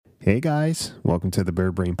Hey guys, welcome to the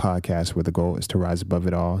Bird Brain Podcast, where the goal is to rise above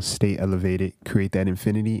it all, stay elevated, create that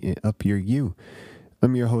infinity, and up your you.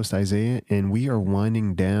 I'm your host, Isaiah, and we are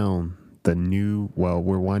winding down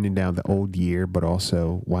we're winding down the old year, but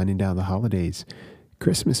also winding down the holidays.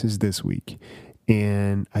 Christmas is this week,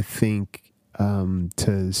 and I think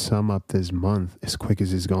to sum up this month as quick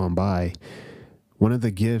as it's gone by, one of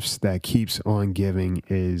the gifts that keeps on giving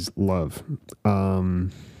is love.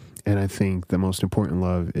 And I think the most important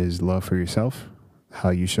love is love for yourself,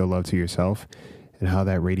 how you show love to yourself, and how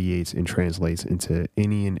that radiates and translates into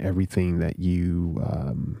any and everything that you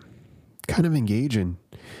kind of engage in,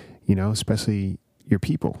 especially your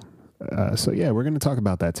people. We're going to talk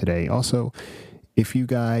about that today. Also, if you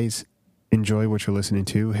guys enjoy what you're listening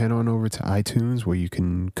to, head on over to iTunes where you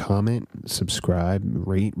can comment, subscribe,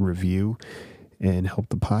 rate, review, and help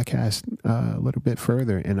the podcast a little bit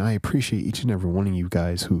further. And I appreciate each and every one of you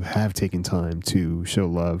guys who have taken time to show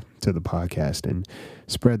love to the podcast and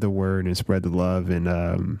spread the word and spread the love and,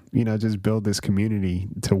 just build this community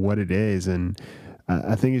to what it is. And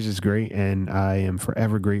I think it's just great. And I am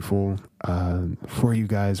forever grateful for you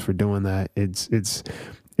guys for doing that.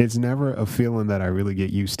 It's never a feeling that I really get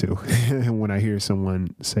used to when I hear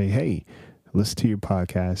someone say, hey, listen to your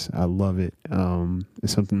podcast. I love it.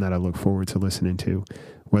 It's something that I look forward to listening to,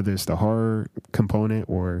 whether it's the horror component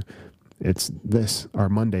or it's our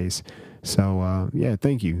Mondays. So,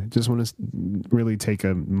 thank you. Just want to really take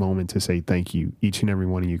a moment to say thank you, each and every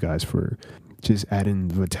one of you guys, for just adding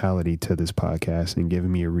vitality to this podcast and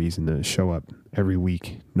giving me a reason to show up every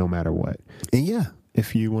week, no matter what. And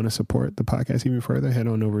if you want to support the podcast even further, head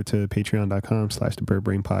on over to patreon.com/the Bird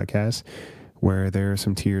Brain Podcast, where there are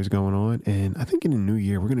some tiers going on. And I think in the new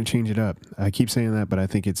year, we're going to change it up. I keep saying that, but I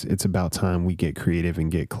think it's about time we get creative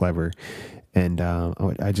and get clever. And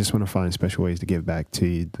I just want to find special ways to give back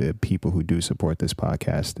to the people who do support this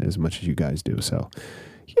podcast as much as you guys do. So,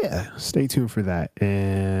 stay tuned for that.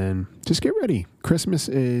 And just get ready. Christmas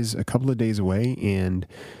is a couple of days away, and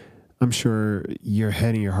I'm sure your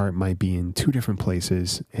head and your heart might be in two different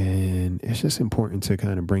places. And it's just important to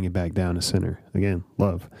kind of bring it back down to center. Again,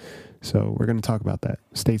 love. So we're going to talk about that.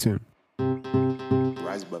 Stay tuned.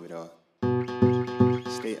 Rise above it all.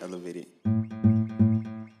 Stay elevated.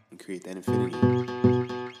 And create that infinity.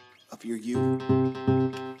 Of your you.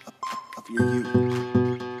 Of your you.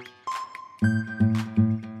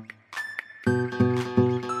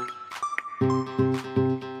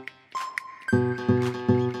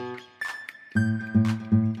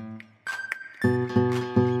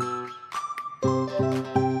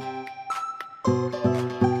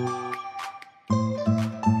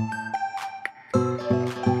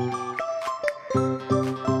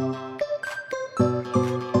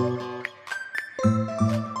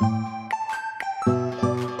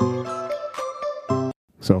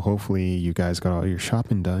 So hopefully you guys got all your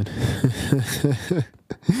shopping done.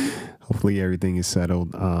 Hopefully everything is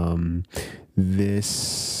settled.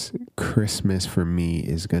 This Christmas for me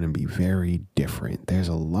is going to be very different. There's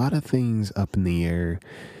a lot of things up in the air.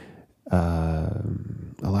 A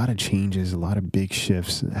lot of changes, a lot of big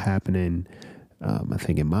shifts happening. I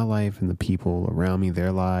think in my life and the people around me,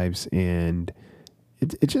 their lives, and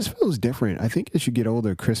it just feels different. I think as you get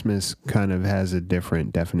older, Christmas kind of has a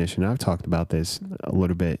different definition. I've talked about this a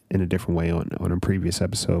little bit in a different way on a previous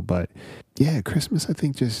episode, but Christmas I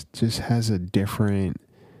think just has a different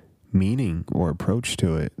meaning or approach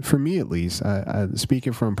to it. For me, at least, I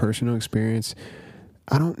speaking from personal experience,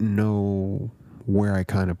 I don't know where I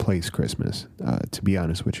kind of place Christmas. To be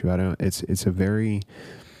honest with you, I don't. It's a very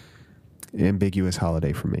ambiguous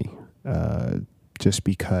holiday for me. Just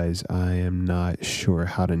because I am not sure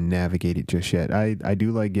how to navigate it just yet. I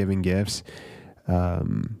do like giving gifts.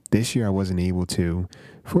 This year I wasn't able to,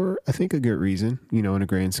 for I think a good reason, in a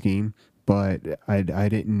grand scheme. But I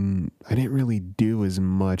didn't really do as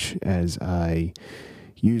much as I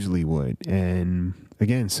usually would. And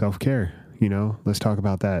again, self-care. Let's talk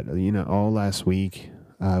about that. All last week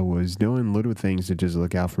I was doing little things to just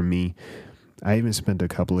look out for me. I even spent a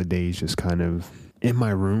couple of days just kind of in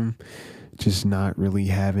my room, just not really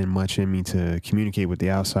having much in me to communicate with the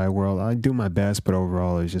outside world. I do my best, but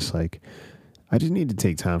overall it's just like, I just need to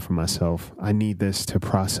take time for myself. I need this to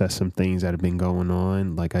process some things that have been going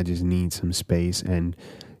on. Like I just need some space. And,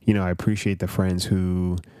 I appreciate the friends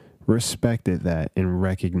who respected that and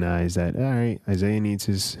recognized that, all right, Isaiah needs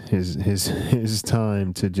his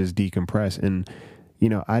time to just decompress. And,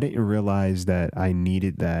 I didn't realize that I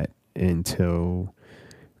needed that until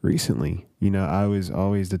recently. I was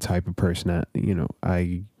always the type of person that,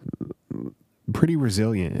 I pretty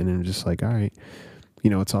resilient, and I'm just like, all right,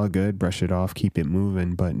 it's all good, brush it off, keep it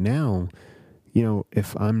moving. But now,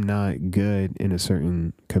 if I'm not good in a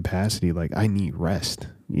certain capacity, like I need rest,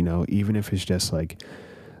 even if it's just like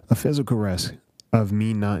a physical rest of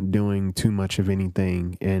me not doing too much of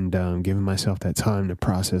anything and giving myself that time to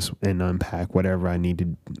process and unpack whatever I need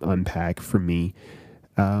to unpack for me.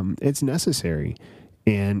 It's necessary.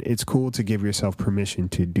 And it's cool to give yourself permission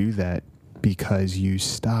to do that because you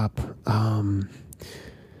stop trying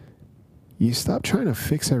to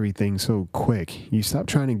fix everything so quick. You stop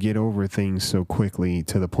trying to get over things so quickly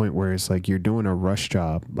to the point where it's like you're doing a rush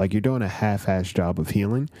job, like you're doing a half-assed job of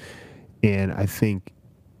healing. And I think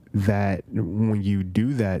that when you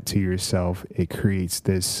do that to yourself, it creates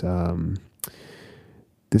this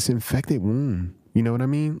infected wound. You know what I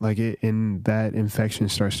mean? And that infection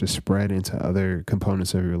starts to spread into other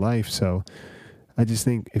components of your life. So I just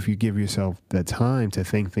think if you give yourself the time to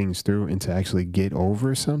think things through and to actually get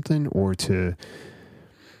over something, or to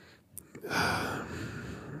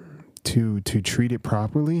treat it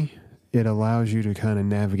properly, it allows you to kind of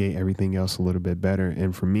navigate everything else a little bit better.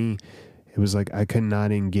 And for me, it was like I could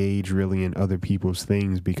not engage really in other people's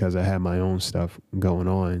things because I had my own stuff going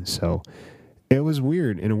on. So it was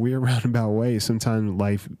weird in a weird roundabout way. Sometimes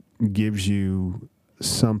life gives you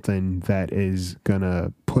something that is going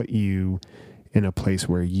to put you in a place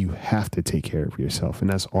where you have to take care of yourself, and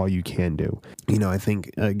that's all you can do. I think,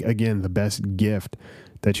 again, the best gift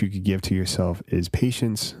that you could give to yourself is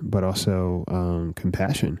patience, but also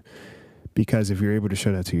compassion. Because if you're able to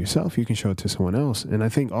show that to yourself, you can show it to someone else. And I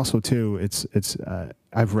think also, too,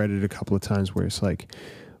 I've read it a couple of times where it's like,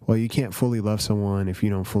 well, you can't fully love someone if you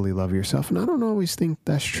don't fully love yourself. And I don't always think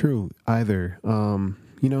that's true either.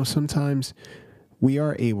 Sometimes we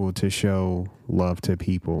are able to show love to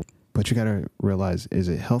people, but you got to realize, is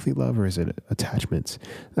it healthy love or is it attachments?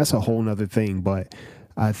 That's a whole nother thing. But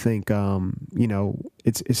I think,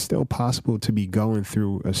 it's still possible to be going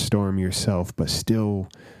through a storm yourself, but still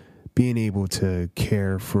being able to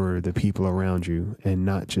care for the people around you and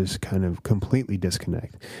not just kind of completely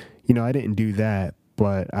disconnect. I didn't do that,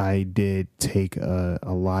 but I did take a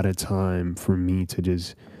lot of time for me to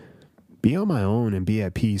just be on my own and be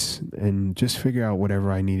at peace and just figure out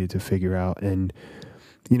whatever I needed to figure out. And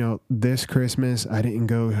this Christmas, I didn't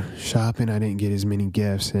go shopping. I didn't get as many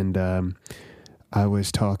gifts. And I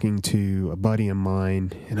was talking to a buddy of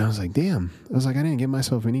mine, and I was like, damn. I was like, I didn't get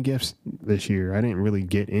myself any gifts this year. I didn't really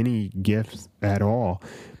get any gifts at all.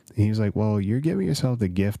 And he was like, well, you're giving yourself the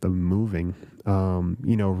gift of moving,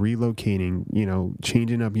 relocating,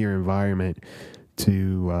 changing up your environment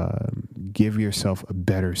to give yourself a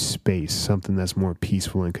better space, something that's more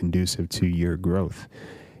peaceful and conducive to your growth.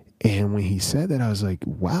 And when he said that, I was like,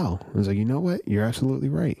 wow. I was like, you know what? You're absolutely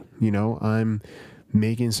right. I'm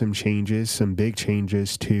making some changes, some big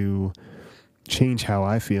changes to change how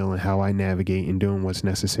I feel and how I navigate and doing what's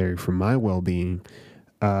necessary for my well-being.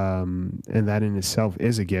 And that in itself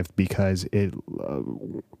is a gift because I've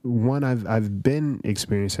been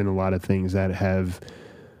experiencing a lot of things that have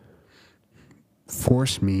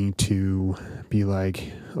forced me to be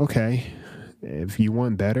like, okay, if you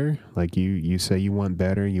want better, like you say you want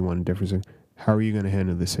better, you want a difference, how are you going to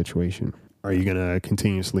handle this situation? Are you going to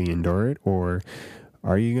continuously endure it, or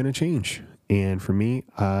are you going to change? And for me,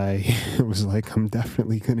 I was like, I'm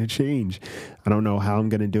definitely going to change. I don't know how I'm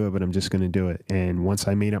going to do it, but I'm just going to do it. And once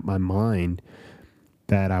I made up my mind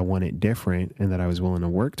that I wanted different and that I was willing to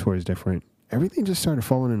work towards different, everything just started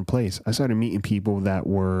falling into place. I started meeting people that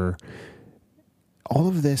were, all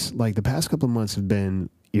of this, like the past couple of months have been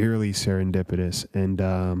eerily serendipitous. And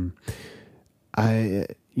I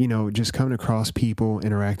just coming across people,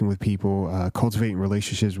 interacting with people, cultivating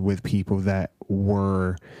relationships with people that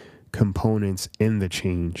were components in the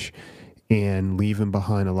change, and leaving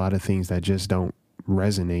behind a lot of things that just don't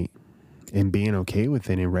resonate, and being okay with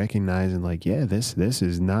it and recognizing like, yeah, this needs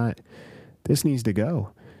to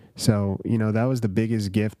go. So, that was the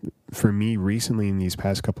biggest gift for me recently in these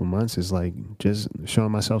past couple of months, is like just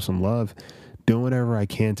showing myself some love, doing whatever I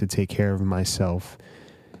can to take care of myself,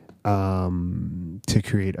 to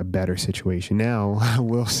create a better situation. Now, I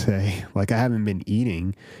will say, like, I haven't been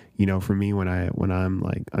eating, for me, when I'm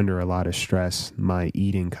like under a lot of stress, my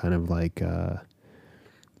eating kind of like,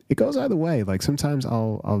 it goes either way. Like sometimes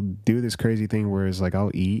I'll do this crazy thing where it's like,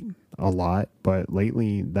 I'll eat a lot, but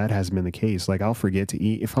lately that hasn't been the case. Like I'll forget to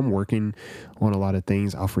eat. If I'm working on a lot of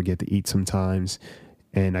things, I'll forget to eat sometimes,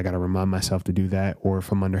 and I got to remind myself to do that. Or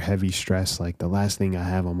if I'm under heavy stress, like the last thing I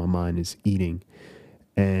have on my mind is eating.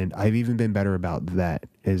 And I've even been better about that,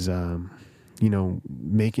 is,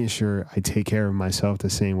 making sure I take care of myself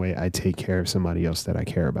the same way I take care of somebody else that I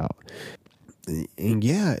care about. And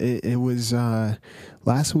yeah, it was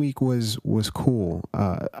last week was cool.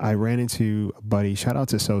 I ran into a buddy. Shout out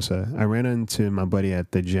to Sosa. I ran into my buddy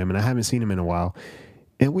at the gym, and I haven't seen him in a while.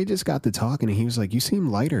 And we just got to talking, and he was like, "You seem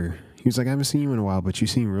lighter." He was like, "I haven't seen you in a while, but you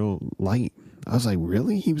seem real light." I was like,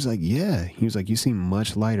 "Really?" He was like, "Yeah." He was like, "You seem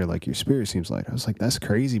much lighter. Like your spirit seems lighter." I was like, "That's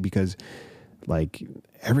crazy because like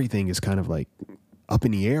everything is kind of like up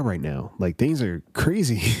in the air right now. Like things are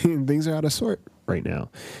crazy. Things are out of sort right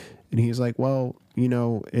now." And he's like, "Well,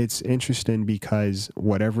 it's interesting because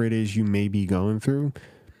whatever it is you may be going through,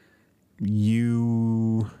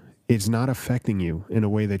 it's not affecting you in a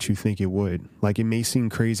way that you think it would. Like it may seem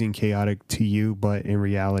crazy and chaotic to you, but in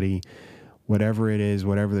reality, whatever it is,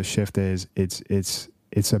 whatever the shift is, it's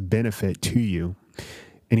a benefit to you."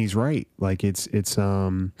 And he's right. Like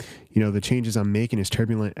the changes I'm making, as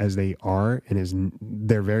turbulent as they are, and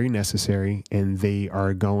they're very necessary, and they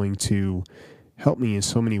are going to help me in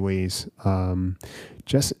so many ways.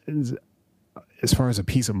 Just as far as a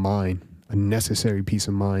peace of mind, a necessary peace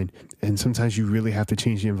of mind. And sometimes you really have to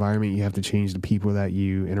change the environment. You have to change the people that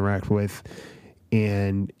you interact with,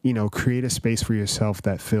 and, create a space for yourself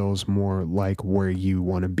that feels more like where you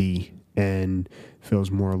want to be and feels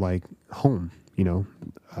more like home,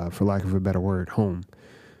 for lack of a better word, home.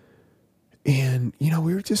 And,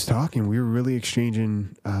 we were just talking, we were really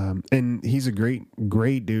exchanging, and he's a great,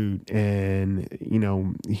 great dude. And,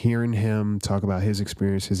 hearing him talk about his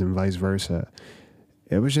experiences and vice versa,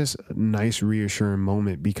 it was just a nice reassuring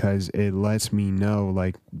moment because it lets me know,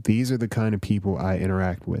 like, these are the kind of people I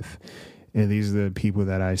interact with. And these are the people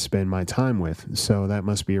that I spend my time with. So that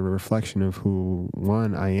must be a reflection of who,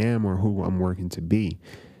 one, I am or who I'm working to be.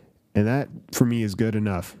 And that, for me, is good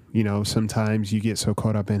enough. Sometimes you get so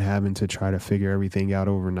caught up in having to try to figure everything out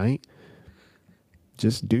overnight.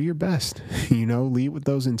 Just do your best, lead with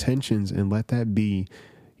those intentions and let that be,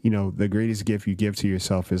 the greatest gift you give to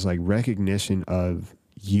yourself is like recognition of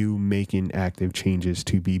you making active changes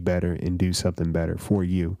to be better and do something better for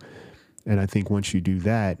you. And I think once you do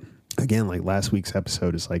that, again, like last week's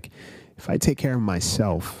episode is like, if I take care of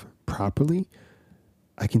myself properly,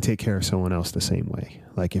 I can take care of someone else the same way.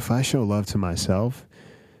 Like if I show love to myself,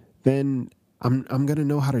 then I'm going to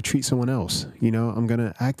know how to treat someone else. I'm going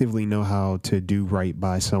to actively know how to do right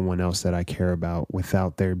by someone else that I care about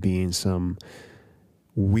without there being some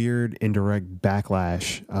weird indirect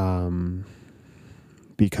backlash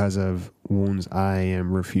because of wounds I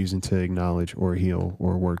am refusing to acknowledge or heal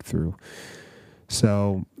or work through.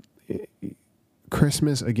 So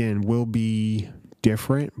Christmas, again, will be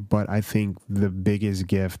different, but I think the biggest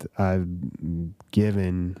gift I've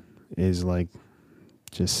given is like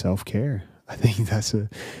just self-care. I think that's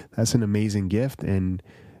an amazing gift. And,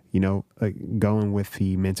 like going with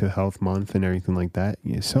the mental health month and everything like that,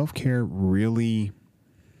 self-care really,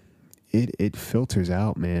 it filters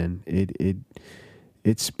out, man.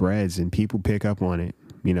 It spreads and people pick up on it.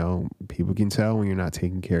 People can tell when you're not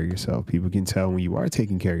taking care of yourself. People can tell when you are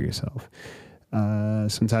taking care of yourself.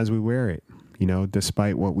 Sometimes we wear it,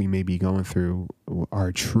 despite what we may be going through,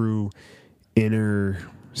 our true inner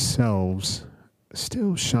selves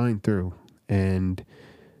still shine through. And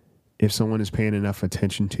if someone is paying enough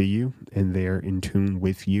attention to you and they're in tune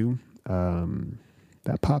with you,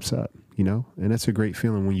 that pops up, and that's a great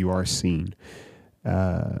feeling when you are seen.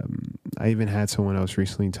 I even had someone else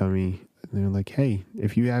recently tell me, they're like, "Hey,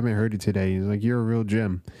 if you haven't heard it today, it's like, you're a real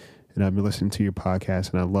gem. And I've been listening to your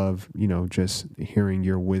podcast and I love, just hearing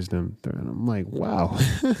your wisdom." And I'm like, wow,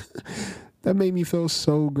 that made me feel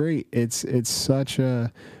so great. It's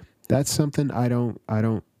that's something I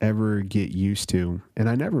don't ever get used to. And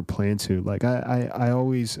I never plan to. Like I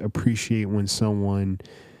always appreciate when someone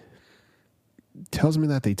tells me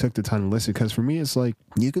that they took the time to listen, because for me it's like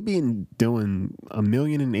you could be doing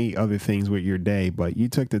 1,000,008 other things with your day, but you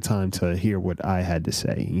took the time to hear what I had to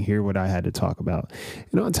say, you hear what I had to talk about,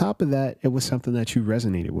 and on top of that, it was something that you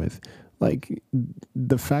resonated with. Like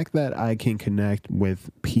the fact that I can connect with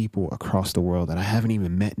people across the world that I haven't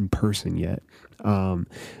even met in person yet.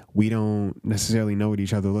 We don't necessarily know what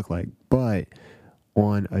each other look like, but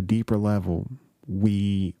on a deeper level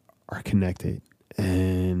we are connected.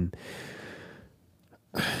 And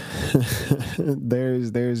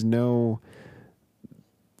there's no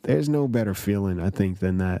better feeling, I think,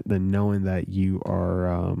 than knowing that you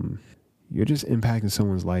are you're just impacting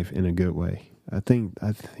someone's life in a good way. I think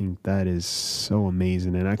that is so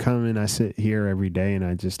amazing. And I come and I sit here every day and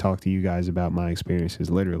I just talk to you guys about my experiences,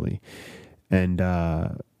 literally. And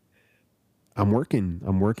I'm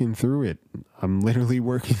working through it. I'm literally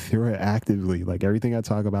working through it actively. Like everything I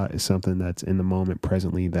talk about is something that's in the moment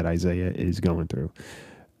presently that Isaiah is going through.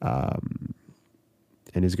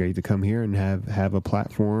 And it's great to come here and have a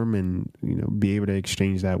platform and, be able to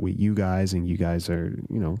exchange that with you guys. And you guys are,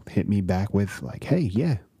 hit me back with like, hey,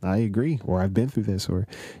 yeah, I agree. Or I've been through this, or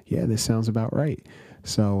yeah, this sounds about right.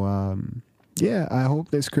 So, yeah, I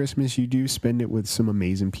hope this Christmas you do spend it with some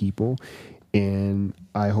amazing people. And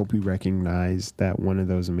I hope you recognize that one of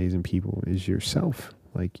those amazing people is yourself.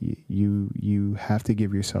 Like you have to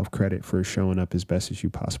give yourself credit for showing up as best as you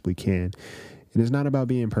possibly can. And it's not about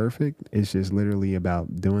being perfect. It's just literally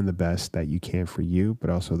about doing the best that you can for you, but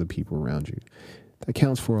also the people around you. That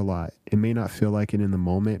counts for a lot. It may not feel like it in the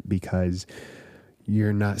moment because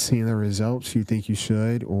you're not seeing the results you think you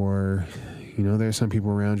should, or, there's some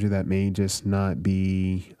people around you that may just not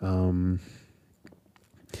be,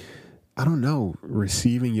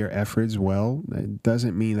 receiving your efforts well. It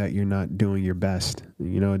doesn't mean that you're not doing your best.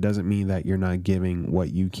 It doesn't mean that you're not giving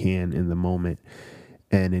what you can in the moment.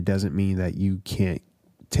 And it doesn't mean that you can't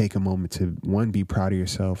take a moment to, one, be proud of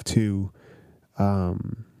yourself, two, be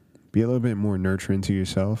a little bit more nurturing to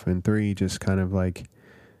yourself, and three, just kind of like,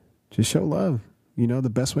 just show love, the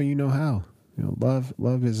best way you know how.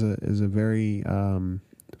 Love is a very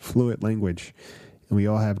fluid language, and we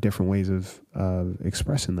all have different ways of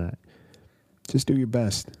expressing that. Just do your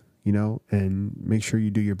best, and make sure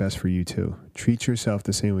you do your best for you too. Treat yourself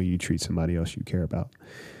the same way you treat somebody else you care about.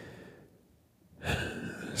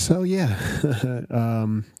 So yeah,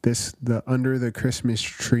 the under the Christmas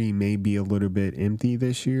tree may be a little bit empty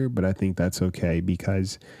this year, but I think that's okay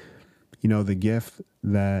because, the gift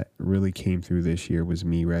that really came through this year was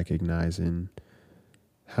me recognizing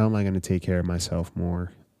how am I going to take care of myself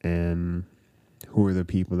more, and who are the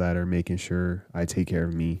people that are making sure I take care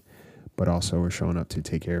of me, but also are showing up to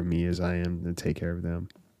take care of me as I am to take care of them.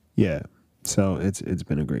 Yeah. So it's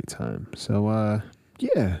been a great time. So,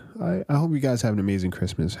 yeah, I hope you guys have an amazing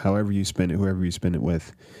Christmas. However you spend it, whoever you spend it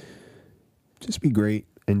with, just be great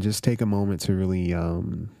and just take a moment to really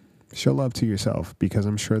show love to yourself, because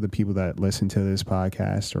I'm sure the people that listen to this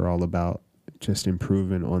podcast are all about just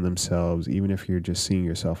improving on themselves, even if you're just seeing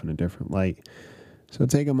yourself in a different light. So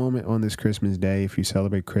take a moment on this Christmas day. If you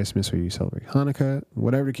celebrate Christmas or you celebrate Hanukkah,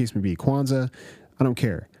 whatever the case may be, Kwanzaa, I don't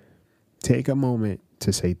care. Take a moment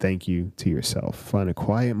to say thank you to yourself. Find a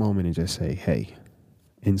quiet moment and just say, hey,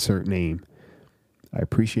 insert name. I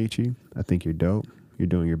appreciate you. I think you're dope. You're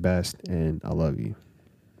doing your best, and I love you.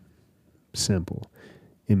 Simple.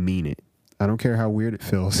 And mean it. I don't care how weird it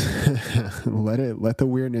feels. Let the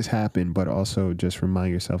weirdness happen, but also just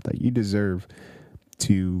remind yourself that you deserve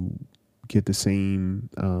to get the same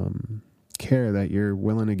care that you're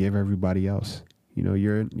willing to give everybody else.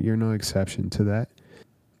 You're no exception to that.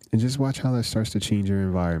 And just watch how that starts to change your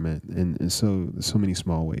environment in so many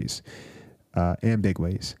small ways. And big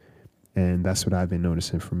ways. And that's what I've been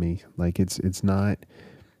noticing for me. Like it's not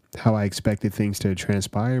how I expected things to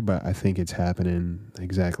transpire, but I think it's happening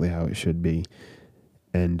exactly how it should be.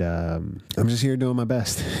 And I'm just here doing my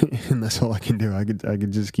best, and that's all I can do. I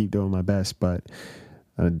could just keep doing my best, but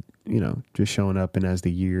just showing up. And as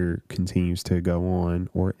the year continues to go on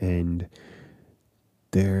or end,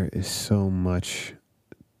 there is so much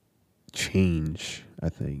change, I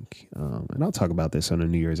think. And I'll talk about this on a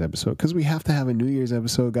New Year's episode, because we have to have a New Year's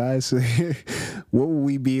episode, guys. What will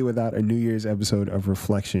we be without a New Year's episode of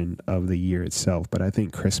reflection of the year itself? But I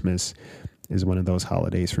think Christmas is one of those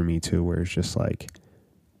holidays for me too, where it's just like,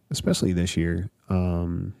 especially this year,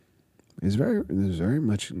 is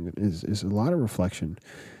a lot of reflection.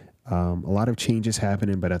 A lot of changes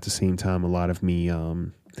happening, but at the same time, a lot of me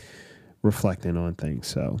reflecting on things.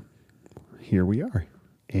 So here we are.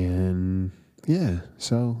 And yeah,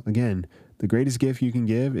 so again, the greatest gift you can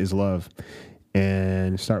give is love,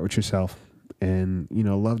 and start with yourself, and,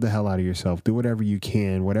 love the hell out of yourself. Do whatever you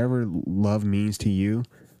can, whatever love means to you,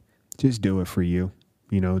 just do it for you.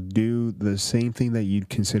 Do the same thing that you'd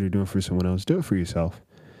consider doing for someone else. Do it for yourself.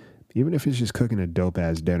 Even if it's just cooking a dope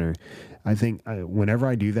ass dinner. I think whenever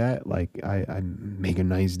I do that, like I make a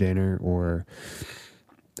nice dinner, or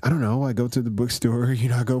I don't know, I go to the bookstore,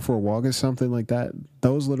 I go for a walk or something like that.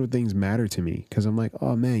 Those little things matter to me, because I'm like,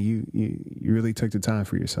 oh man, you really took the time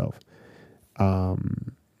for yourself.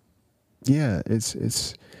 Yeah,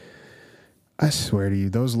 it's, I swear to you,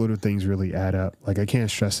 those little things really add up. Like, I can't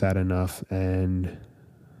stress that enough. And,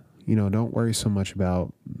 don't worry so much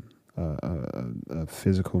about a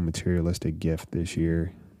physical materialistic gift this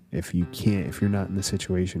year. If you're not in the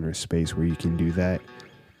situation or space where you can do that,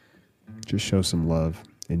 just show some love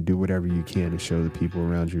and do whatever you can to show the people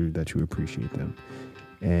around you that you appreciate them.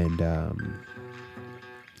 And,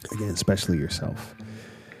 again, especially yourself.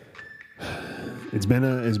 It's been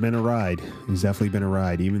a ride. It's definitely been a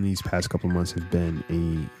ride. Even these past couple months have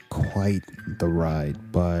been quite the ride,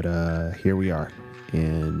 but here we are,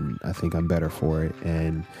 and I think I'm better for it,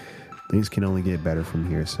 and things can only get better from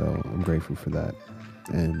here, so I'm grateful for that.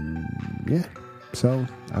 And yeah, so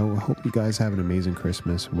I hope you guys have an amazing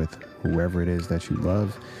Christmas with whoever it is that you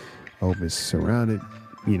love. I hope it's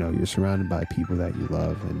you're surrounded by people that you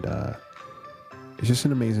love, and it's just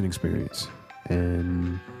an amazing experience.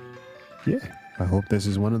 And yeah, I hope this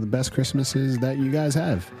is one of the best Christmases that you guys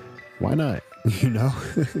have. Why not?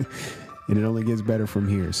 And it only gets better from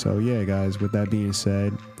here. So yeah, guys, with that being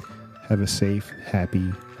said, have a safe,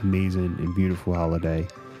 happy, amazing, and beautiful holiday.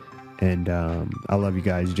 And I love you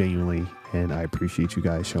guys genuinely, and I appreciate you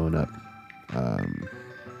guys showing up,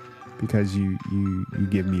 because you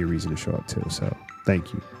give me a reason to show up too. So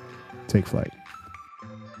thank you. Take flight.